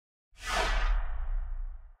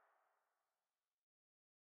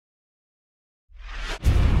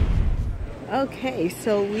Okay,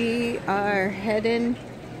 so we are heading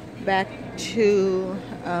back to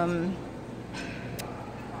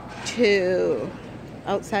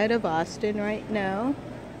outside of Austin right now,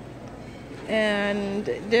 and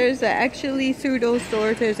there's actually through those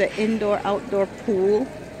doors there's an indoor-outdoor pool,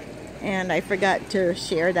 and I forgot to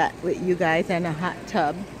share that with you guys, and a hot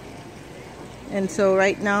tub. And so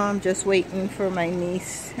right now I'm just waiting for my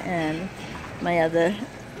niece and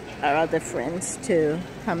our other friends to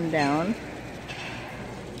come down.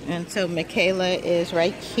 And so Mikkayla is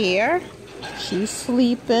right here. She's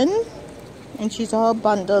sleeping and she's all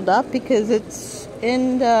bundled up because it's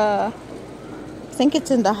in the, I think it's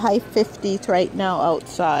in the high 50s right now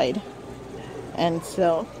outside. And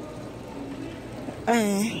so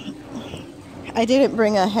I didn't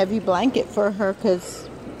bring a heavy blanket for her because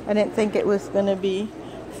I didn't think it was going to be.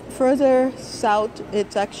 Further south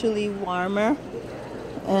it's actually warmer,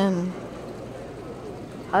 and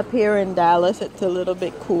up here in Dallas it's a little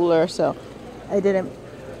bit cooler, so I didn't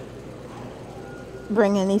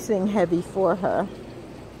bring anything heavy for her.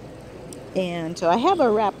 And so I have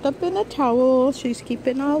her wrapped up in a towel. She's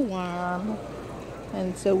keeping all warm,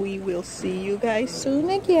 and so we will see you guys soon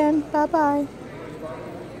again. Bye bye.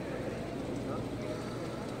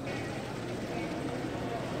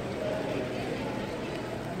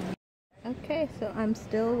 Okay, so I'm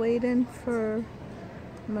still waiting for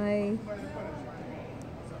my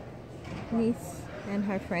niece and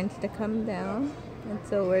her friends to come down, and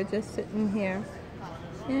so we're just sitting here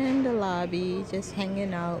in the lobby just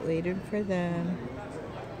hanging out waiting for them.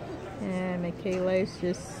 And Mikkayla is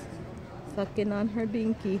just sucking on her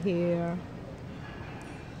binky here,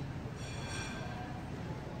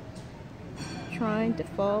 trying to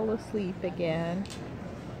fall asleep again.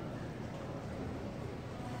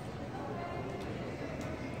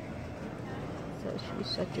 So she's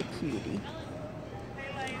such a cutie.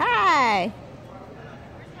 Hi!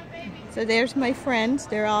 So there's my friends,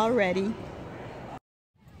 they're all ready.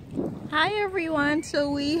 Hi everyone, so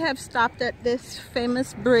we have stopped at this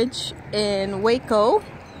famous bridge in Waco.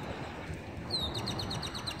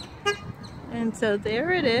 And so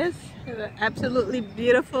there it is, an absolutely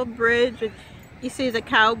beautiful bridge. You see the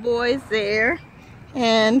cowboys there.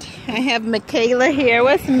 And I have Mikkayla here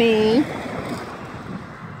with me.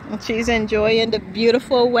 And she's enjoying the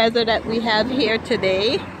beautiful weather that we have here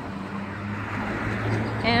today.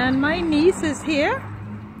 And my niece is here,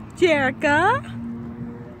 Jerica.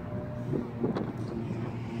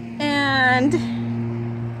 And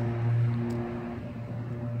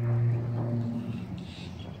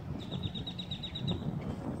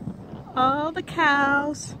all the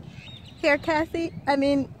cows. Here, Kathy.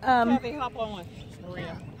 Kathy, hop on.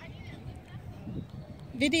 Maria.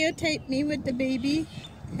 Videotape me with the baby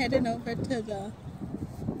heading over to the...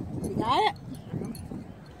 You got it?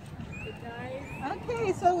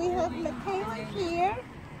 Okay, so we have Mikkayla here.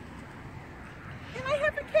 And I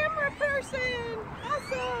have a camera person.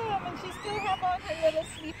 Awesome. And she still have on her little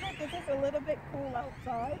sleeper because it's a little bit cool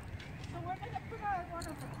outside. So we're going to put her on one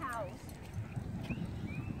of the cows. She's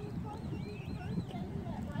supposed to be the first lady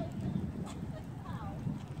that rides this cow.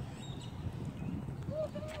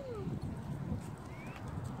 Woohoo!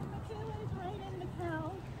 Mikkayla is riding the cow.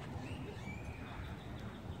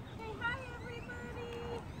 Say hi, everybody.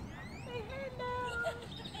 Say hello.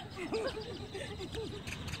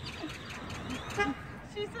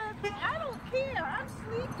 She said, I don't care, I'm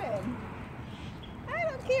sleeping. I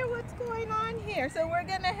don't care what's going on here. So we're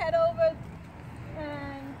gonna head over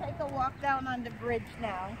and take a walk down on the bridge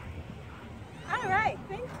now. All right,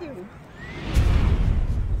 thank you.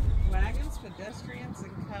 Wagons, pedestrians,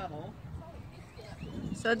 and cattle.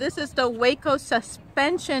 So this is the Waco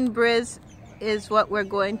Suspension Bridge is what we're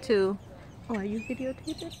going to... Oh, are you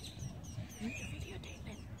videotaping?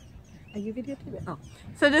 Are you videotaping? Oh.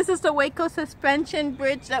 So this is the Waco Suspension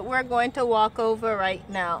Bridge that we're going to walk over right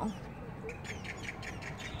now.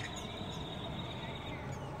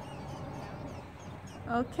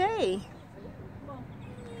 Okay.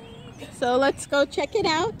 So let's go check it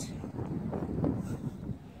out.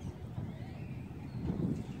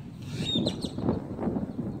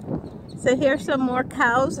 So here's some more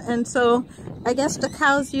cows, and so I guess the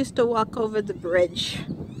cows used to walk over the bridge,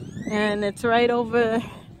 and it's right over.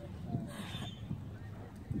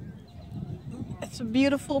 It's a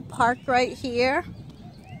beautiful park right here,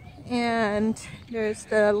 and there's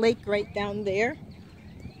the lake right down there,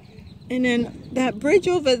 and then that bridge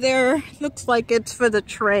over there looks like it's for the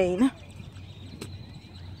train.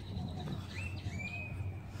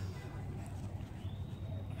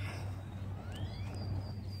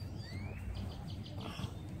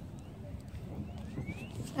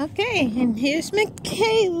 Okay, and here's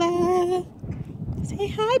Mikkayla. Say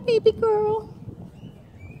hi, baby girl.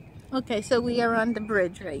 Okay, so we are on the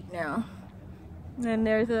bridge right now. And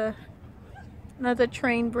there's another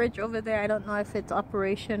train bridge over there. I don't know if it's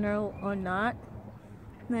operational or not.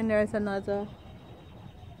 And then there's another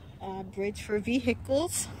bridge for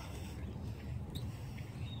vehicles.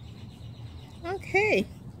 Okay.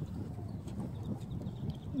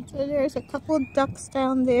 So there's a couple ducks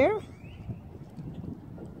down there.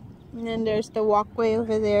 And then there's the walkway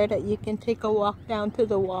over there that you can take a walk down to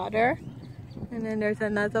the water. And then there's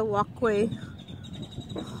another walkway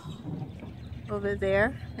over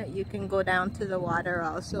there that you can go down to the water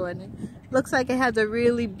also. And it looks like it has a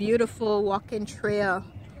really beautiful walking trail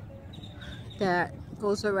that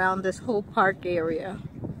goes around this whole park area.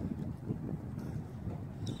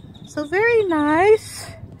 So very nice.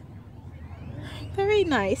 Very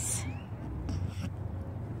nice.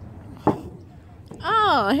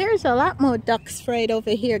 Oh, here's a lot more ducks right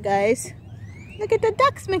over here, guys. Look at the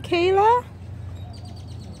ducks, Mikkayla.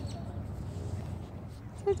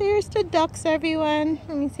 So there's the ducks, everyone.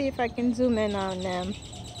 Let me see if I can zoom in on them.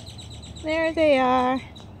 There they are.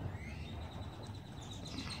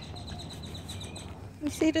 You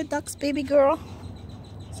see the ducks, baby girl?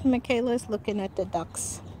 So Mikkayla's looking at the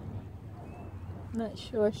ducks. Not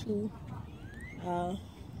sure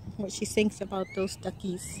what she thinks about those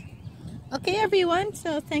duckies. Okay, everyone,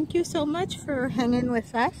 so thank you so much for hanging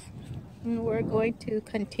with us. And we're going to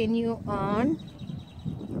continue on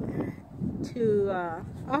to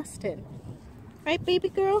Austin. Right, baby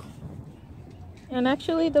girl? And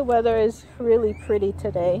actually the weather is really pretty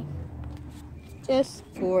today. Just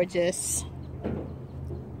gorgeous.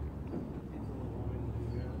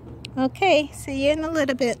 Okay, see you in a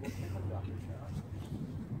little bit.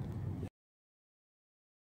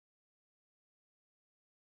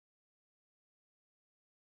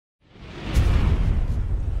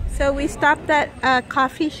 So we stopped at a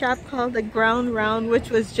coffee shop called the Ground Round,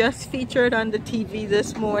 which was just featured on the TV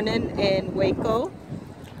this morning in Waco.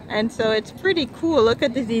 And so it's pretty cool. Look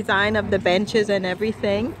at the design of the benches and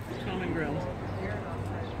everything. Common ground.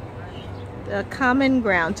 The Common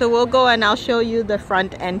Ground. So we'll go and I'll show you the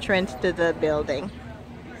front entrance to the building.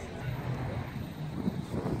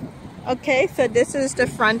 Okay, so this is the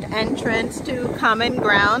front entrance to Common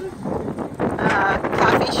Ground.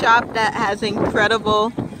 Coffee shop that has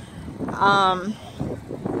incredible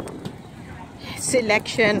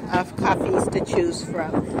selection of coffees to choose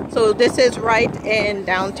from. So this is right in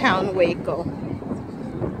downtown Waco.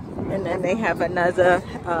 And then they have another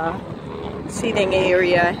seating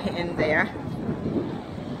area in there.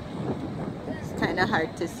 It's kind of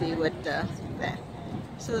hard to see with the that.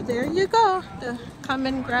 So there you go, the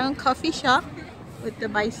Common Ground coffee shop with the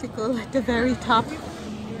bicycle at the very top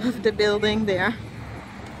of the building there.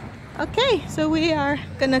 Okay, so we are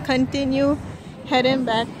gonna continue heading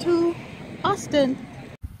back to Austin.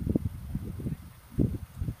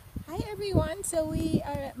 Hi everyone, so we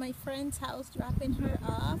are at my friend's house dropping her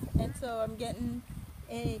off, and so I'm getting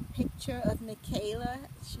a picture of Mikkayla.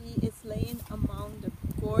 She is laying among the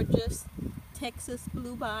gorgeous Texas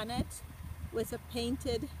bluebonnets with a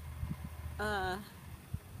painted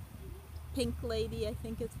pink lady, I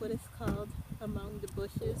think is what it's called, among the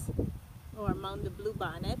bushes or among the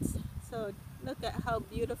bluebonnets. So look at how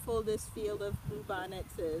beautiful this field of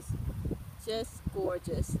bluebonnets is. Just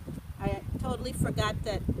gorgeous. I totally forgot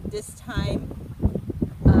that this time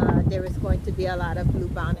there was going to be a lot of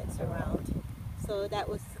bluebonnets around. So that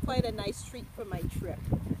was quite a nice treat for my trip.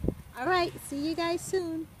 Alright, see you guys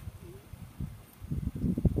soon.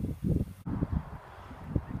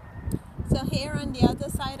 So here on the other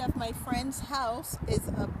side of my friend's house is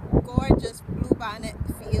a gorgeous bluebonnet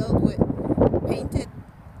field with painted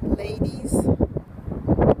ladies.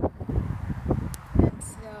 And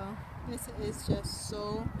so this is just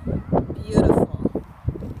so beautiful.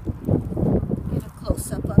 Get a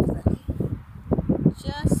close-up of them.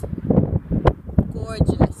 Just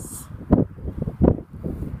gorgeous.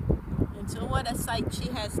 And so what a sight she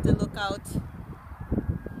has to look out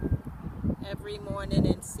every morning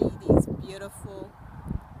and see these beautiful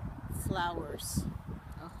flowers,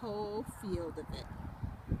 a whole field of it.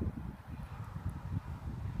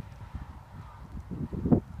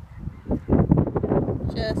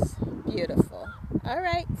 Just beautiful. All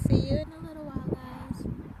right, see you in a